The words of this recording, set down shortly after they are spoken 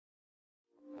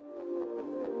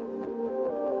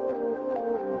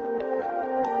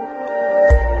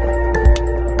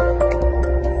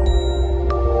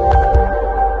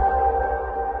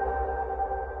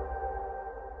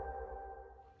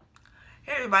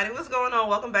everybody, what's going on?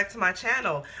 Welcome back to my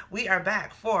channel. We are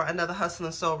back for another Hustle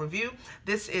and Soul review.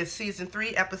 This is season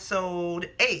 3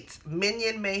 episode 8,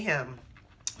 Minion Mayhem.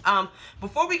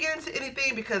 Before we get into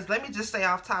anything, because let me just say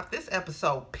off top, this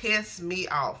episode pissed me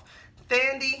off.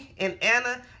 Thandie and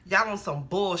Anna, y'all on some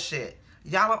bullshit.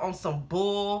 Y'all are on some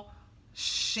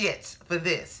bullshit for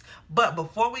this. But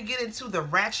before we get into the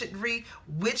ratchetry,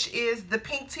 which is the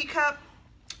pink teacup,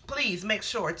 please make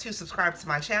sure to subscribe to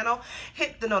my channel,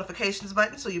 hit the notifications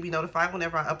button so you'll be notified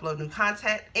whenever I upload new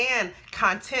content,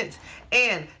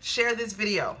 and share this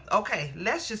video. Okay,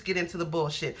 let's just get into the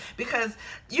bullshit, because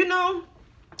you know,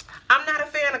 I'm not a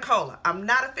fan of Cola. I'm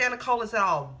not a fan of Colas at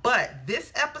all, but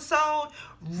this episode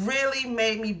really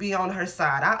made me be on her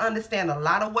side. I understand a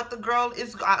lot of what the girl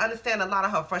is, I understand a lot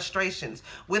of her frustrations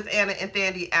with Anna and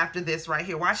Thandie after this right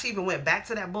here. Why she even went back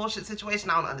to that bullshit situation,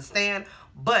 I don't understand.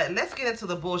 But let's get into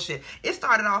the bullshit. It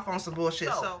started off on some bullshit.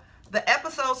 So the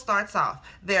episode starts off,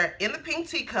 they're in the pink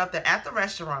teacup, they're at the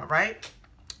restaurant, right?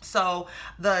 So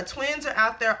the twins are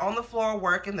out there on the floor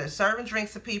working, they're serving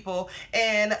drinks to people,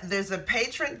 and there's a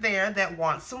patron there that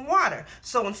wants some water.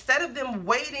 So instead of them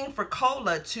waiting for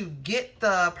Cola to get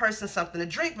the person something to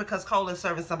drink because Cola is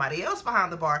serving somebody else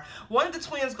behind the bar, one of the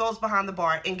twins goes behind the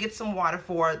bar and gets some water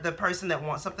for the person that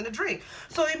wants something to drink.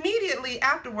 So immediately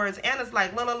afterwards, Anna's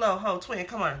like, lo, ho, twin,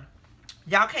 come on.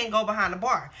 Y'all can't go behind the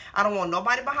bar. I don't want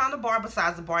nobody behind the bar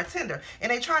besides the bartender.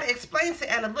 And they try to explain to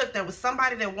Anna, look, there was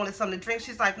somebody that wanted something to drink.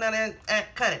 She's like, no,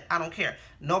 cut it. I don't care.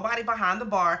 Nobody behind the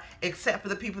bar except for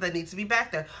the people that need to be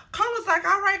back there. Cola's like,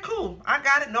 all right, cool. I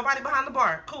got it. Nobody behind the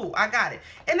bar. Cool. I got it.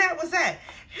 And that was that.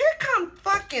 Here come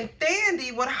fucking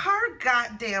Thandie with her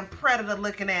goddamn predator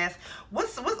looking ass. What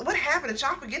happened? Did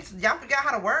y'all forgot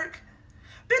how to work?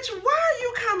 Bitch, why are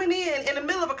you coming in the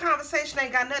middle of a conversation that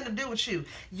ain't got nothing to do with you?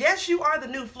 Yes, you are the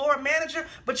new floor manager,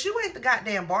 but you ain't the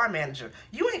goddamn bar manager.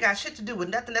 You ain't got shit to do with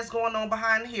nothing that's going on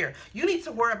behind here. You need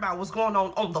to worry about what's going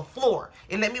on the floor,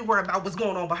 and let me worry about what's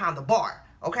going on behind the bar.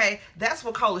 Okay? That's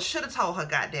what Cola should have told her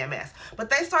goddamn ass. But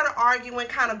they started arguing,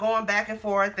 kind of going back and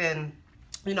forth, and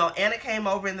you know, Anna came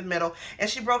over in the middle, and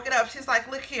she broke it up. She's like,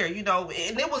 look here, you know,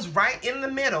 and it was right in the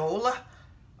middle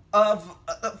of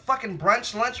fucking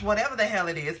brunch, lunch, whatever the hell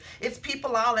it is. It's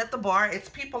people all at the bar. It's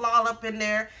people all up in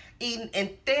there eating. And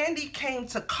Thandie came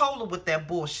to Cola with that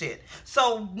bullshit.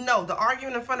 So, no, the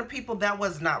arguing in front of people, that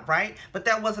was not right. But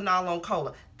that wasn't all on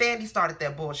Cola. Thandie started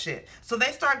that bullshit. So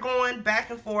they start going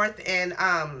back and forth, and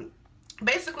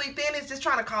basically, Thandie's just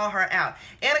trying to call her out.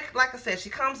 And like I said, she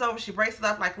comes over, she breaks it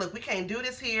up like, look, we can't do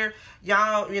this here.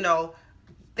 Y'all, you know,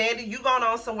 Thandie, you going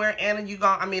on somewhere, Anna,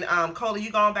 Cola,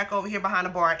 you going back over here behind the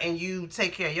bar, and you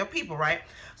take care of your people, right?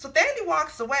 So Thandie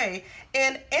walks away,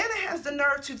 and Anna has the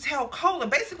nerve to tell Cola,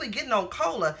 basically getting on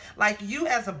Cola, like, you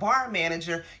as a bar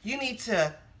manager, you need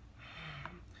to...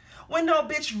 Well, no,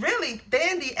 bitch, really,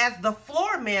 Thandie as the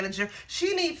floor manager,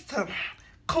 she needs to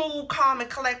cool, calm, and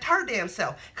collect her damn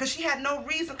self, because she had no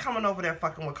reason coming over there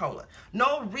fucking with Cola.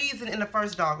 No reason in the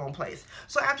first doggone place.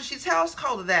 So after she tells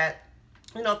Cola that,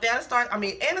 you know,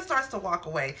 Anna starts to walk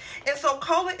away. And so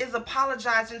Cola is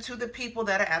apologizing to the people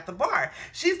that are at the bar.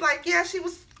 She's like, yeah, she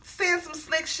was saying some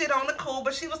slick shit on the cool,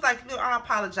 but she was like, no, I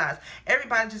apologize.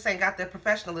 Everybody just ain't got their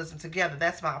professionalism together.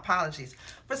 That's my apologies.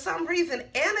 For some reason,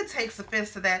 Anna takes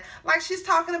offense to that, like she's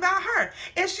talking about her.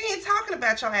 And she ain't talking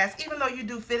about your ass, even though you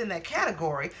do fit in that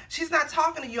category. She's not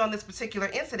talking to you on this particular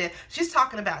incident. She's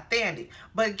talking about Thandie.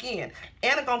 But again,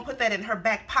 Anna gonna put that in her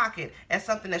back pocket as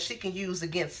something that she can use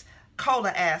against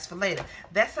Cola ass for later.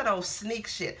 That's that old sneak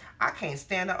shit. I can't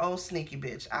stand the old sneaky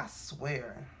bitch. I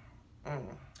swear.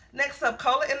 Next up,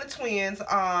 Cola and the twins,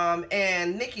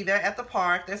 and Nikki, they're at the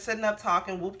park. They're sitting up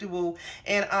talking, whoop-de-woo.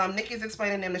 And Nikki's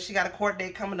explaining to them that she got a court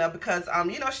date coming up because,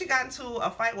 you know, she got into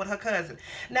a fight with her cousin.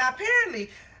 Now,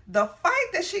 apparently, the fight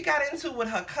that she got into with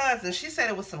her cousin, she said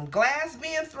it was some glass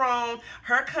being thrown.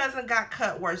 Her cousin got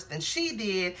cut worse than she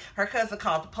did. Her cousin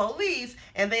called the police,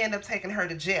 and they ended up taking her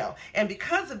to jail. And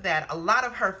because of that, a lot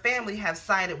of her family have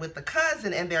sided with the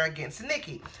cousin, and they're against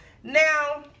Nikki.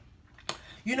 Now,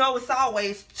 you know, it's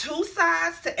always two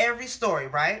sides to every story,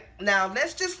 right? Now,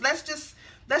 let's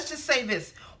just say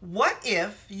this. What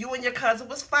if you and your cousin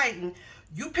was fighting,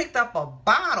 you picked up a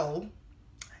bottle,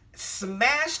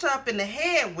 smashed up in the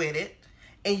head with it,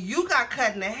 and you got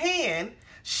cut in the hand,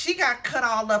 she got cut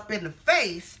all up in the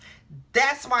face,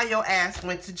 that's why your ass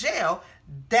went to jail.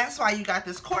 That's why you got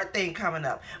this court thing coming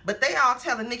up. But they all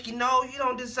telling Nikki, no, you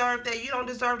don't deserve that. You don't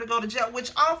deserve to go to jail.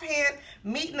 Which offhand,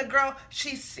 meeting the girl,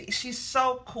 she's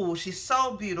so cool. She's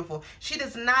so beautiful. She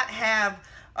does not have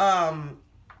a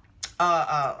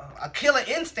killer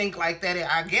instinct like that,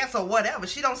 I guess, or whatever.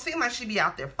 She don't seem like she be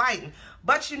out there fighting.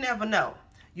 But you never know.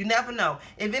 You never know.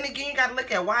 And then again, you got to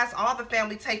look at why is all the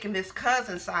family taking this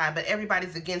cousin side, but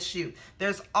everybody's against you.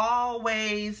 There's 2,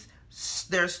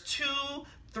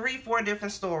 3, 4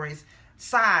 different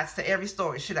sides to every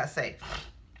story, should I say.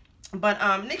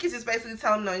 But Nikki's just basically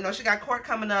telling them, you know, she got court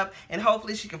coming up, and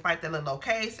hopefully she can fight that little old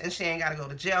case, and she ain't got to go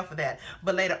to jail for that.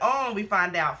 But later on, we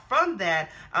find out from that,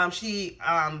 she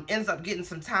ends up getting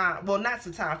some time. Well, not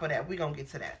some time for that. We're going to get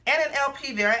to that. And an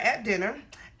LP there at dinner,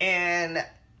 and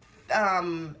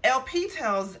LP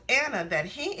tells Anna that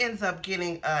he ends up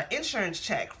getting an insurance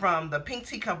check from the Pink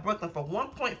Teacup Brooklyn for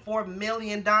 $1.4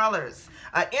 million.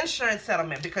 An insurance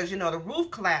settlement because, you know, the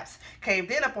roof collapsed, caved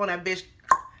in up on that bitch,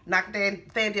 knocked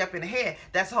Thandi up in the head.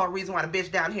 That's the whole reason why the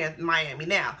bitch down here in Miami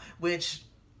now, which,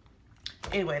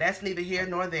 anyway, that's neither here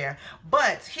nor there.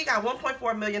 But he got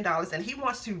 $1.4 million, and he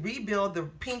wants to rebuild the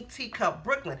Pink Teacup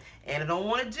Brooklyn. Anna don't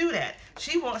want to do that.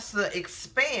 She wants to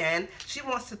expand. She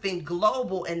wants to think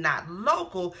global and not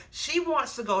local. She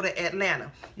wants to go to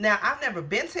Atlanta. Now, I've never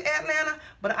been to Atlanta,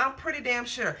 but I'm pretty damn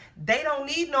sure they don't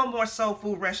need no more soul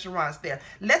food restaurants there.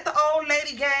 Let the Old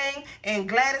Lady Gang and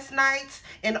Gladys Knights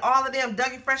and all of them,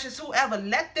 Dougie Freshes, whoever,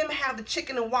 let them have the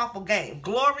chicken and waffle game.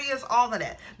 Glorious, all of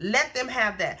that. Let them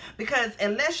have that. Because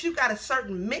unless you got a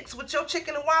certain mix with your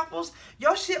chicken and waffles,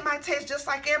 your shit might taste just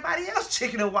like everybody else's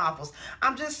chicken and waffles.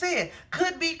 I'm just saying.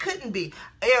 Could be, couldn't be.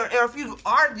 Or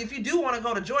if you do want to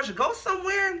go to Georgia, go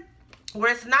somewhere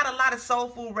where it's not a lot of soul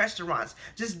food restaurants.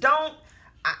 Just don't.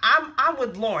 I'm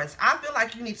with Lawrence. I feel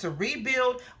like you need to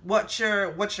rebuild what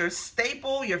your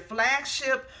staple, your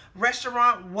flagship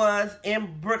restaurant was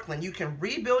in Brooklyn. You can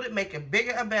rebuild it, make it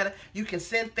bigger and better. You can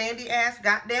send Thandi ass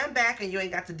goddamn back, and you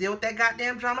ain't got to deal with that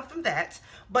goddamn drama from that.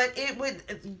 But it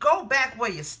would go back where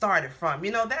you started from.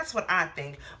 You know, that's what I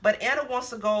think. But Anna wants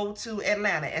to go to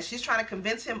Atlanta, and she's trying to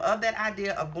convince him of that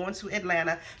idea of going to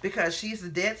Atlanta because she's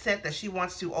dead set that she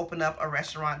wants to open up a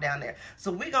restaurant down there.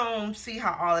 So we're going to see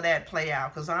how all of that play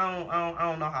out, because I don't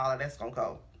know how all of that's going to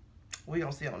go. We're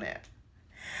going to see on that.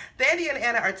 Thandi and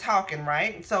Anna are talking,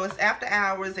 right? So it's after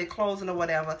hours, they closing or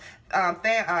whatever.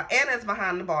 Anna's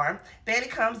behind the bar. Thandi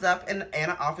comes up and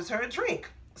Anna offers her a drink.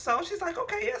 So she's like,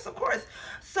 okay, yes, of course.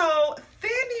 So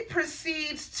Thandi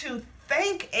proceeds to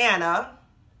thank Anna.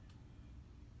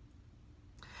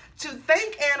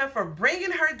 For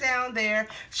bringing her down there.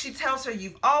 She tells her,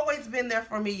 you've always been there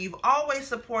for me. You've always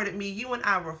supported me. You and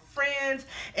I were friends.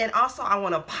 And also, I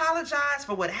want to apologize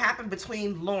for what happened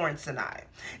between Lawrence and I.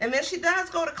 And then she does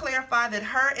go to clarify that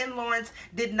her and Lawrence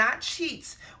did not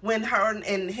cheat when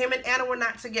him and Anna were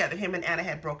not together. Him and Anna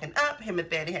had broken up. Him and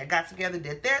Thandi had got together,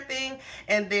 did their thing,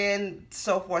 and then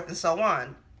so forth and so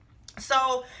on.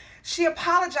 So she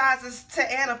apologizes to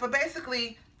Anna for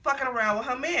basically fucking around with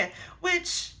her man,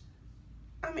 which,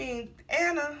 I mean,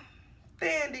 Anna,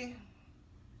 Thandi,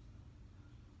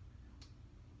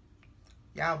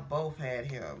 y'all both had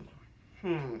him.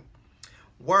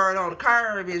 Word on the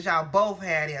curve is y'all both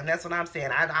had him. That's what I'm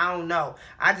saying. I don't know.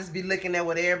 I just be looking at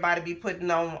what everybody be putting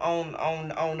on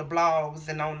the blogs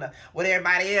and on the what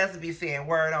everybody else be saying.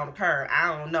 Word on the curve.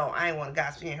 I don't know. I ain't want to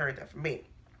gossip. She ain't heard that from me.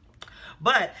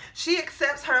 But she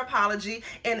accepts her apology,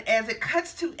 and as it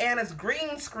cuts to Anna's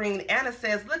green screen, Anna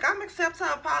says, look, I'm going to accept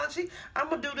her apology. I'm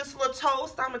going to do this little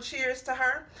toast. I'm going to cheers to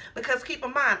her. Because keep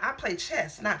in mind, I play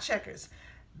chess, not checkers.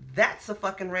 That's a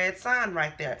fucking red sign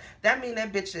right there. That means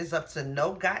that bitch is up to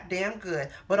no goddamn good.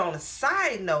 But on a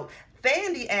side note,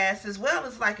 Thandi asks as well,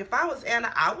 it's like, if I was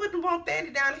Anna, I wouldn't want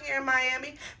Thandi down here in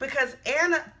Miami. Because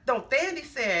Thandi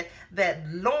said that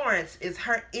Lawrence is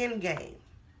her end game.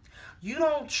 You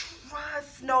don't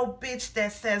trust no bitch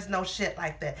that says no shit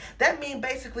like that. That mean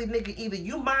basically, nigga, either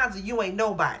you mine or you ain't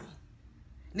nobody.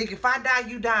 Nigga, if I die,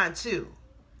 you dying too.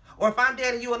 Or if I'm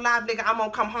dead and you alive, nigga, I'm gonna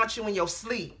come haunt you in your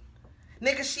sleep.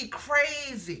 Nigga, she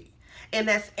crazy. And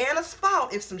that's Anna's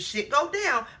fault if some shit go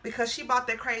down because she brought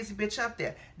that crazy bitch up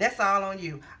there. That's all on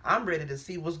you. I'm ready to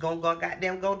see what's gonna go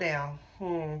down.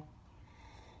 Moving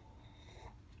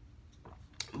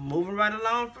right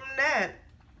along from that.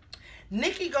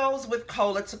 Nikki goes with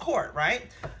Cola to court, right?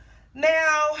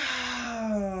 Now,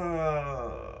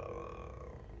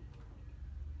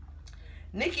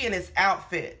 Nikki in his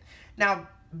outfit. Now,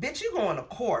 bitch, you going to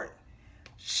court.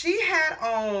 She had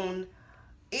on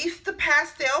Easter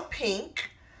pastel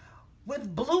pink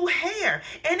with blue hair.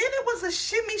 And then it was a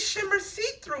shimmy shimmer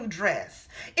see-through dress.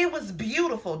 It was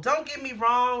beautiful. Don't get me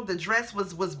wrong. The dress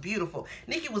was beautiful.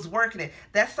 Nikki was working it.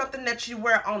 That's something that you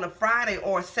wear on a Friday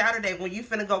or a Saturday when you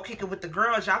finna go kick it with the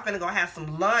girls. Y'all finna go have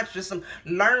some lunch or some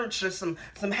lunch or some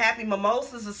happy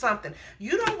mimosas or something.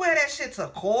 You don't wear that shit to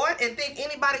court and think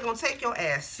anybody gonna take your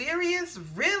ass serious?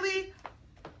 Really?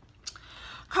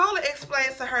 Cola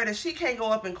explains to her that she can't go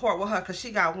up in court with her because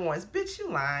she got warrants. Bitch, you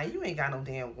lying. You ain't got no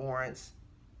damn warrants.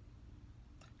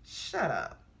 Shut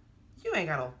up. You ain't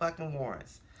got no fucking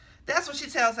warrants. That's what she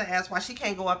tells her ass why she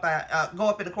can't go up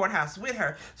in the courthouse with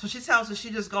her. So she tells her she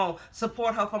just gonna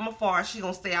support her from afar. She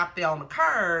gonna stay out there on the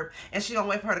curb, and she gonna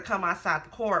wait for her to come outside the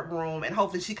courtroom, and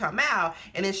hopefully she come out,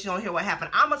 and then she gonna hear what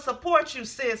happened. I'ma support you,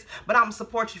 sis, but I'ma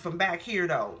support you from back here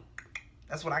though.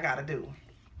 That's what I gotta do.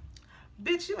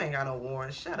 Bitch, you ain't got no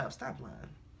warrants. Shut up. Stop lying.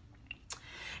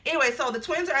 Anyway, so the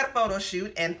twins are at a photo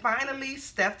shoot, and finally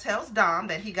Steph tells Dom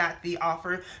that he got the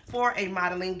offer for a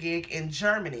modeling gig in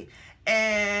Germany.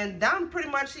 And Dom pretty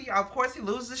much, of course, he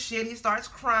loses shit. He starts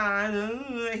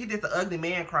crying. He did the ugly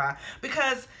man cry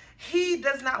because he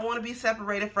does not want to be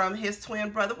separated from his twin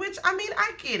brother, which, I mean,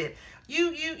 I get it.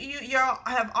 Y'all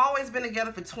have always been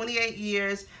together for 28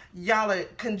 years. Y'all are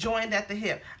conjoined at the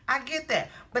hip. I get that.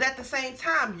 But at the same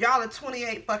time, y'all are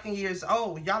 28 fucking years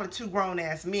old. Y'all are two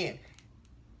grown-ass men.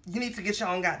 You need to get your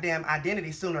own goddamn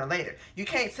identity sooner or later. You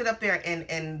can't sit up there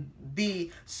and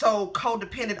be so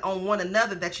codependent on one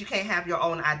another that you can't have your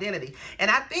own identity.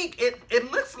 And I think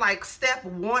it looks like Steph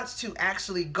wants to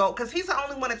actually go, because he's the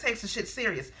only one that takes the shit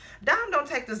serious. Dom don't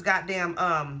take this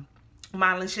goddamn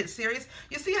modeling shit serious.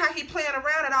 You see how he playing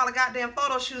around at all the goddamn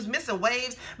photo shoots, missing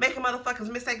waves, making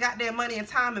motherfuckers miss their goddamn money and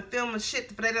time and filming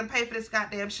shit for they didn't pay for this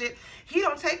goddamn shit. He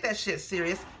don't take that shit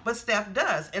serious, but Steph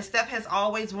does. And Steph has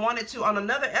always wanted to. On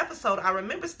another episode, I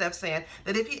remember Steph saying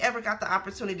that if he ever got the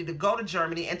opportunity to go to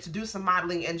Germany and to do some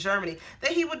modeling in Germany,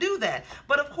 that he would do that.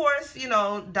 But of course, you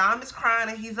know, Dom is crying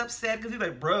and he's upset because he's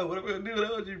like, bro, what am I gonna do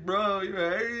without you, bro?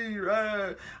 You're like, hey,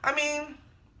 right. I mean,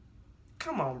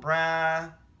 come on,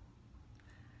 bruh.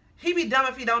 He'd be dumb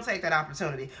if he don't take that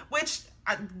opportunity, which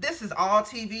this is all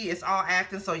TV. It's all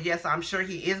acting. So, yes, I'm sure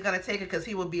he is going to take it because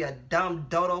he would be a dumb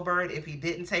dodo bird if he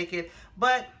didn't take it.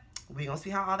 But we're going to see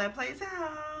how all that plays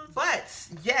out. But,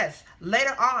 yes,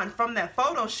 later on from that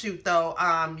photo shoot, though,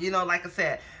 you know, like I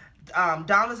said,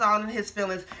 Dom is all in his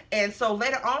feelings, and so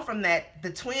later on from that,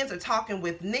 the twins are talking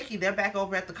with Nikki. They're back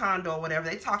over at the condo or whatever.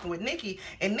 They're talking with Nikki,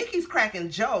 and Nikki's cracking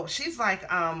jokes. She's like,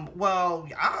 well,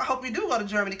 I hope you do go to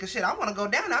Germany, because shit, I want to go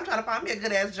down there. I'm trying to find me a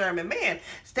good-ass German man.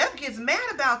 Steph gets mad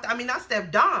about that. I mean, not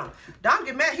Steph, Dom. Dom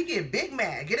get mad. He get big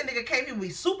mad. Get a nigga KP, we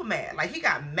super mad. Like, he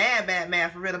got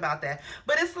mad for real about that.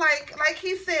 But it's like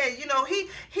he said, you know, he's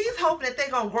hoping that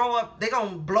they're going to grow up, they're going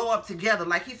to blow up together.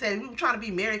 Like he said, we were trying to be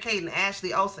Mary-Kate and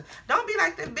Ashley Olsen. Don't be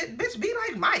like that, bitch. Be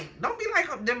like Mike. Don't be like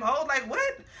them old. Like,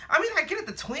 what? I mean, I get it,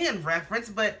 the twin reference,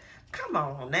 but come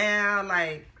on now.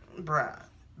 Like, bruh.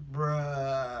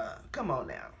 Come on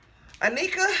now.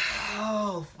 Anika,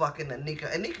 oh, fucking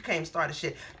Anika. Anika came started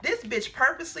shit. This bitch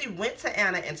purposely went to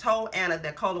Anna and told Anna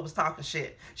that Cola was talking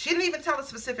shit. She didn't even tell her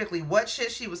specifically what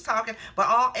shit she was talking, but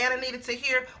all Anna needed to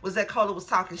hear was that Cola was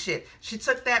talking shit. She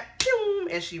took that, boom,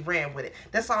 and she ran with it.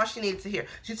 That's all she needed to hear.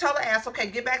 She told her ass, okay,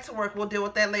 get back to work. We'll deal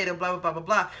with that later, blah, blah, blah, blah,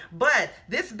 blah. But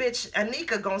this bitch,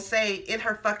 Anika, gonna say in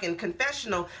her fucking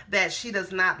confessional that she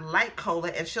does not like Cola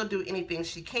and she'll do anything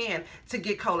she can to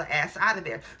get Cola ass out of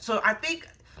there. So I think,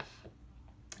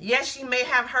 yes, she may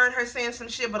have heard her saying some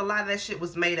shit, but a lot of that shit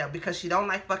was made up because she don't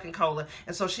like fucking Cola.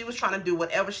 And so she was trying to do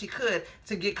whatever she could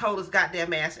to get Cola's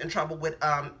goddamn ass in trouble with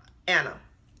Anna.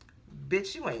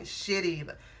 Bitch, you ain't shit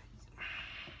either.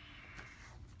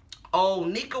 Oh,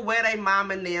 Nika, where they mom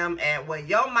and them at? Where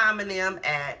your mom and them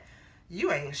at?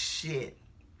 You ain't shit.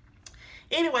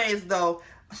 Anyways, though,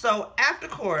 so after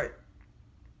court,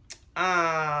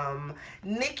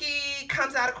 Nikki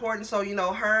comes out of court, and so, you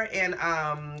know, her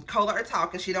and Cola are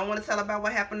talking. She don't want to tell about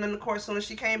what happened in the court as soon as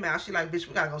she came out. She like, bitch,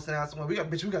 we gotta go sit down somewhere. We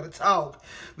gotta talk.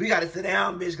 We gotta sit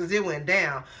down, bitch, because it went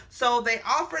down. So they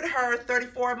offered her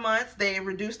 34 months. They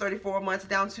reduced 34 months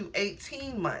down to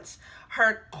 18 months.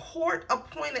 Her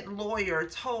court-appointed lawyer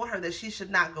told her that she should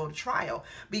not go to trial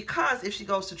because if she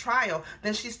goes to trial,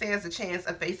 then she stands a chance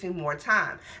of facing more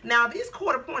time. Now, these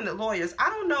court-appointed lawyers, I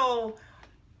don't know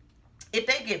if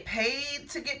they get paid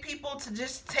to get people to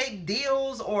just take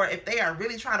deals or if they are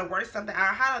really trying to work something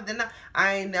out. How did not?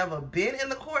 I ain't never been in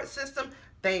the court system.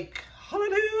 Thank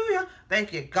hallelujah.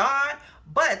 Thank you, God.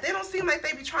 But they don't seem like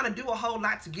they be trying to do a whole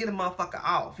lot to get a motherfucker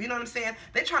off. You know what I'm saying?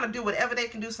 They trying to do whatever they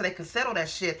can do so they can settle that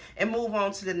shit and move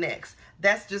on to the next.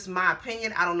 That's just my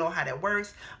opinion. I don't know how that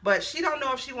works. But she don't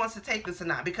know if she wants to take this or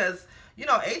not because, you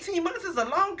know, 18 months is a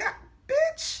long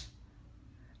bitch.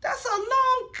 That's a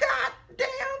long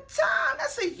goddamn time.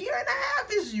 That's a year and a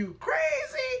half. Is you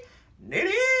crazy?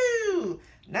 No.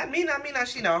 Not me,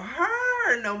 she know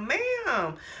her, no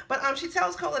ma'am. But she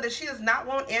tells Cola that she does not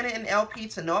want Anna and LP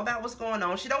to know about what's going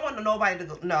on. She don't want nobody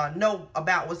to know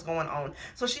about what's going on.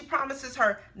 So she promises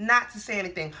her not to say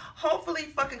anything. Hopefully,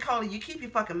 fucking Cola, you keep your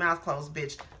fucking mouth closed,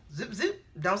 bitch. Zip, zip.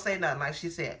 Don't say nothing. Like she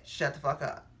said, shut the fuck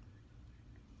up.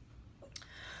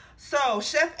 So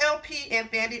Chef LP and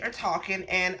Thandie are talking,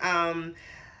 and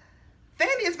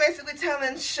Thandie is basically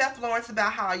telling Chef Lawrence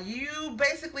about how you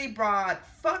basically brought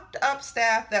fucked up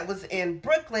staff that was in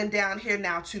Brooklyn down here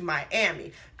now to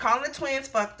Miami. Calling the twins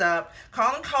fucked up,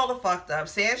 calling Cola fucked up,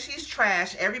 saying she's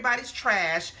trash, everybody's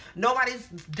trash, nobody's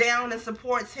down and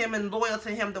supports him and loyal to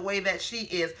him the way that she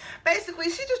is. Basically,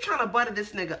 she's just trying to butter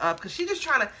this nigga up because she just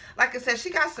trying to, like I said, she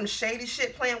got some shady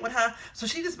shit playing with her, so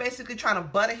she just basically trying to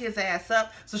butter his ass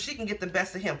up so she can get the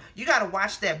best of him. You gotta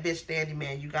watch that bitch, Thandie,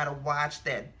 man. You gotta watch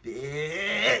that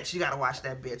bitch. You gotta watch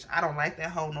that bitch. I don't like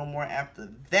that hoe no more after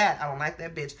that. I don't like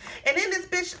that bitch. And then this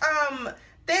bitch,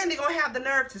 Thandie gonna have the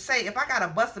nerve to say, if I gotta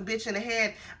bust a bitch in the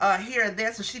head here and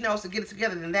there so she knows to get it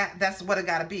together, then that's what it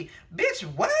gotta be. Bitch,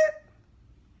 what?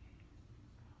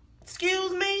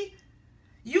 Excuse me?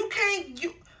 You can't,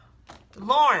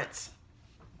 Lawrence,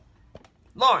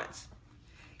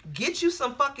 get you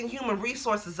some fucking human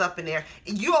resources up in there.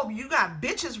 You got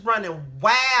bitches running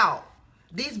wild.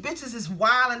 These bitches is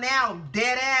wilding out,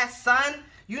 dead ass, son.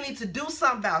 You need to do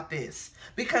something about this.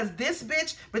 Because this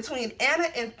bitch, between Anna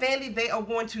and Thandie, they are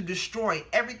going to destroy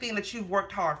everything that you've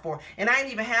worked hard for. And I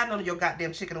ain't even had none of your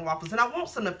goddamn chicken and waffles. And I want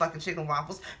some of the fucking chicken and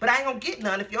waffles. But I ain't gonna get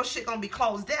none if your shit gonna be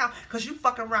closed down. Because you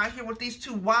fucking around here with these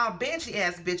two wild banshee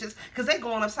ass bitches. Because they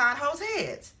going upside hoes'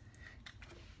 heads.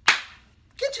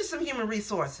 Get you some human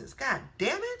resources. God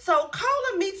damn it. So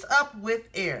Cola meets up with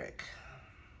Eric.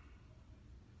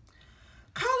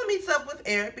 Cola meets up with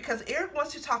Eric because Eric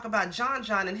wants to talk about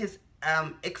John and his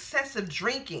excessive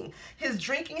drinking. His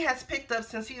drinking has picked up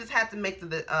since he has had to make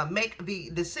the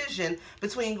decision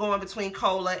between going between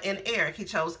Cola and Eric. He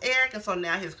chose Eric, and so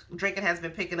now his drinking has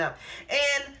been picking up.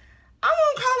 And I'm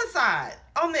on Cola's side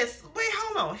on this. Wait,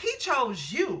 hold on. He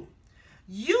chose you.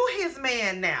 You his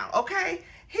man now, okay?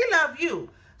 He love you.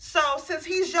 So, since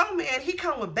he's your man, he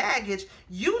come with baggage,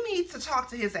 you need to talk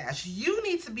to his ass. You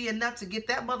need to be enough to get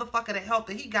that motherfucker the help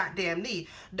that he goddamn need.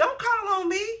 Don't call on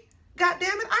me. Goddamn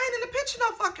it, I ain't in the picture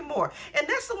no fucking more. And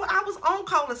that's the one I was on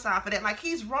Cola's side for that. Like,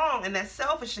 he's wrong, and that's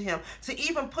selfish of him to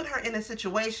even put her in a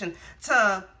situation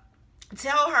to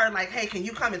tell her, like, hey, can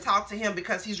you come and talk to him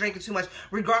because he's drinking too much,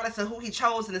 regardless of who he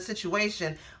chose in the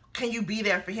situation. Can you be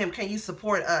there for him? Can you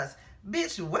support us?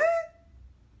 Bitch, what?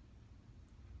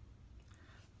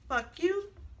 Fuck you,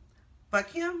 fuck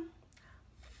him,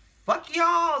 fuck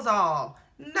y'all's all.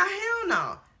 Nah, hell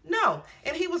no. No,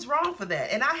 and he was wrong for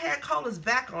that. And I had Cola's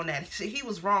back on that. He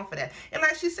was wrong for that. And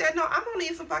like she said, no, I'm gonna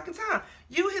need some fucking time.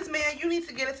 You his man, you need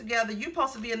to get it together. You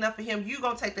supposed to be enough for him. You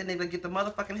gonna take that nigga to get the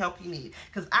motherfucking help he need.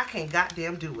 Because I can't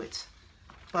goddamn do it.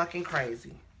 Fucking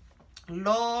crazy.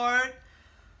 Lord.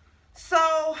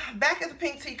 So, back at the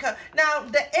pink teacup. Now,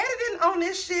 the editing on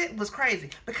this shit was crazy.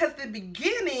 Because the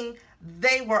beginning,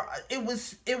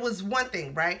 it was one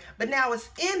thing, right? But now it's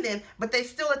ending, but they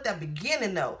still at the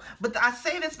beginning, though. But I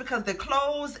say this because the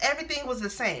clothes, everything was the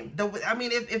same. I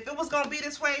mean, if it was going to be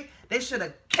this way, they should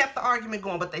have kept the argument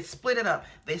going, but they split it up.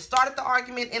 They started the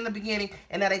argument in the beginning,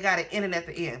 and now they got it ending at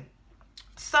the end.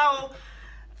 So,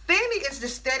 Thandie is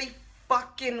just steady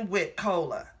fucking with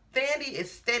Cola. Thandie is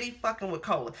steady fucking with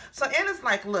Cola. So Anna's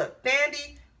like, look,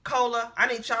 Thandie, Cola, I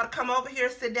need y'all to come over here,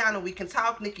 sit down, and we can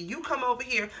talk. Nikki, you come over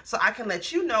here so I can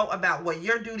let you know about what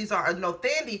your duties are. Or no,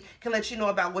 Thandie can let you know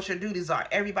about what your duties are.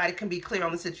 Everybody can be clear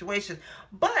on the situation.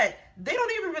 But they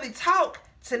don't even really talk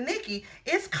to Nikki.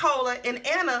 It's Cola and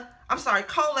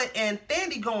Cola and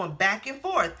Thandie going back and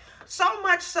forth. So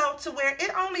much so to where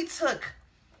it only took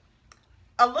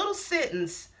a little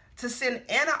sentence to send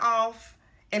Anna off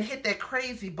and hit that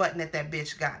crazy button that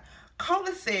bitch got.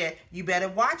 Cola said, you better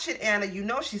watch it, Anna. You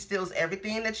know she steals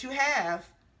everything that you have.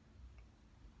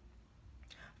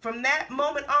 From that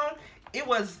moment on, it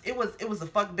was a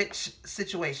fuck bitch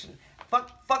situation.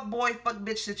 Fuck boy, fuck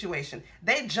bitch situation.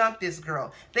 They jumped this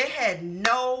girl. They had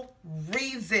no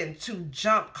reason to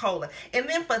jump Cola. And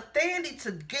then for Thandie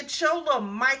to get your little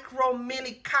micro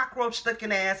mini cockroach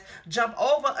looking ass jump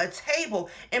over a table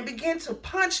and begin to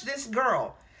punch this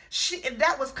girl.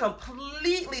 That was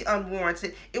completely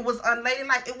unwarranted. It was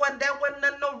unladylike. That wasn't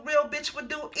nothing no real bitch would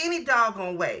do any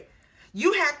doggone way.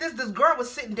 You had this girl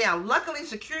was sitting down. Luckily,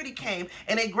 security came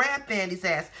and they grabbed Thandy's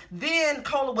ass. Then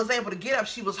Cola was able to get up.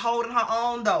 She was holding her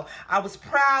own, though. I was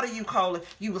proud of you, Cola.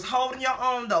 You was holding your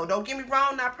own, though. Don't get me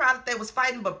wrong, not proud that they was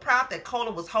fighting, but proud that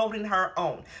Cola was holding her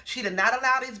own. She did not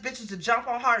allow these bitches to jump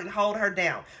on her and hold her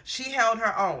down. She held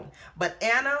her own. But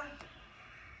Anna,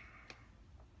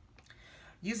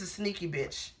 you's a sneaky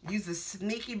bitch. You's a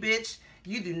sneaky bitch.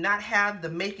 You do not have the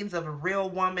makings of a real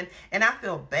woman, and I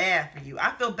feel bad for you. I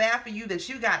feel bad for you that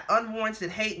you got unwarranted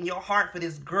hate in your heart for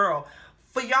this girl,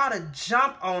 for y'all to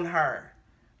jump on her.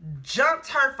 Jumped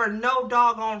her for no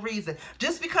doggone reason.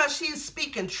 Just because she's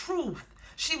speaking truth.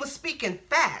 She was speaking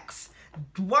facts.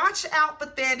 Watch out for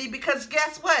Thandy, because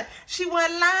guess what? She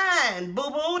wasn't lying,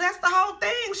 boo-boo. That's the whole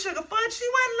thing, Sugar Fudge. She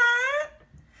wasn't lying.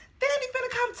 Thandy finna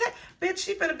come take, bitch,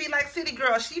 she finna be like City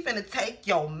Girl. She finna take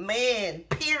your man,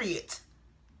 period.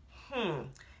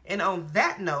 And on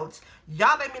that note,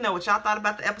 y'all let me know what y'all thought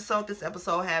about the episode. This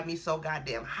episode had me so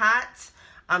goddamn hot.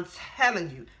 I'm telling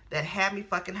you, that had me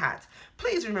fucking hot.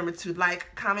 Please remember to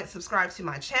like, comment, subscribe to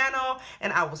my channel,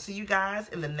 and I will see you guys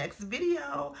in the next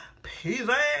video. Peace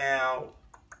out.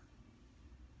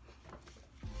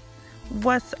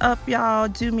 What's up, y'all?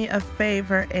 Do me a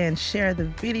favor and share the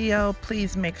video.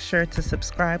 Please make sure to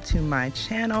subscribe to my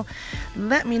channel.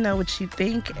 Let me know what you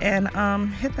think, and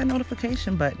hit that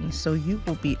notification button so you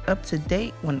will be up to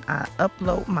date when I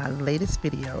upload my latest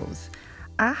videos.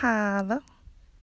 I holla.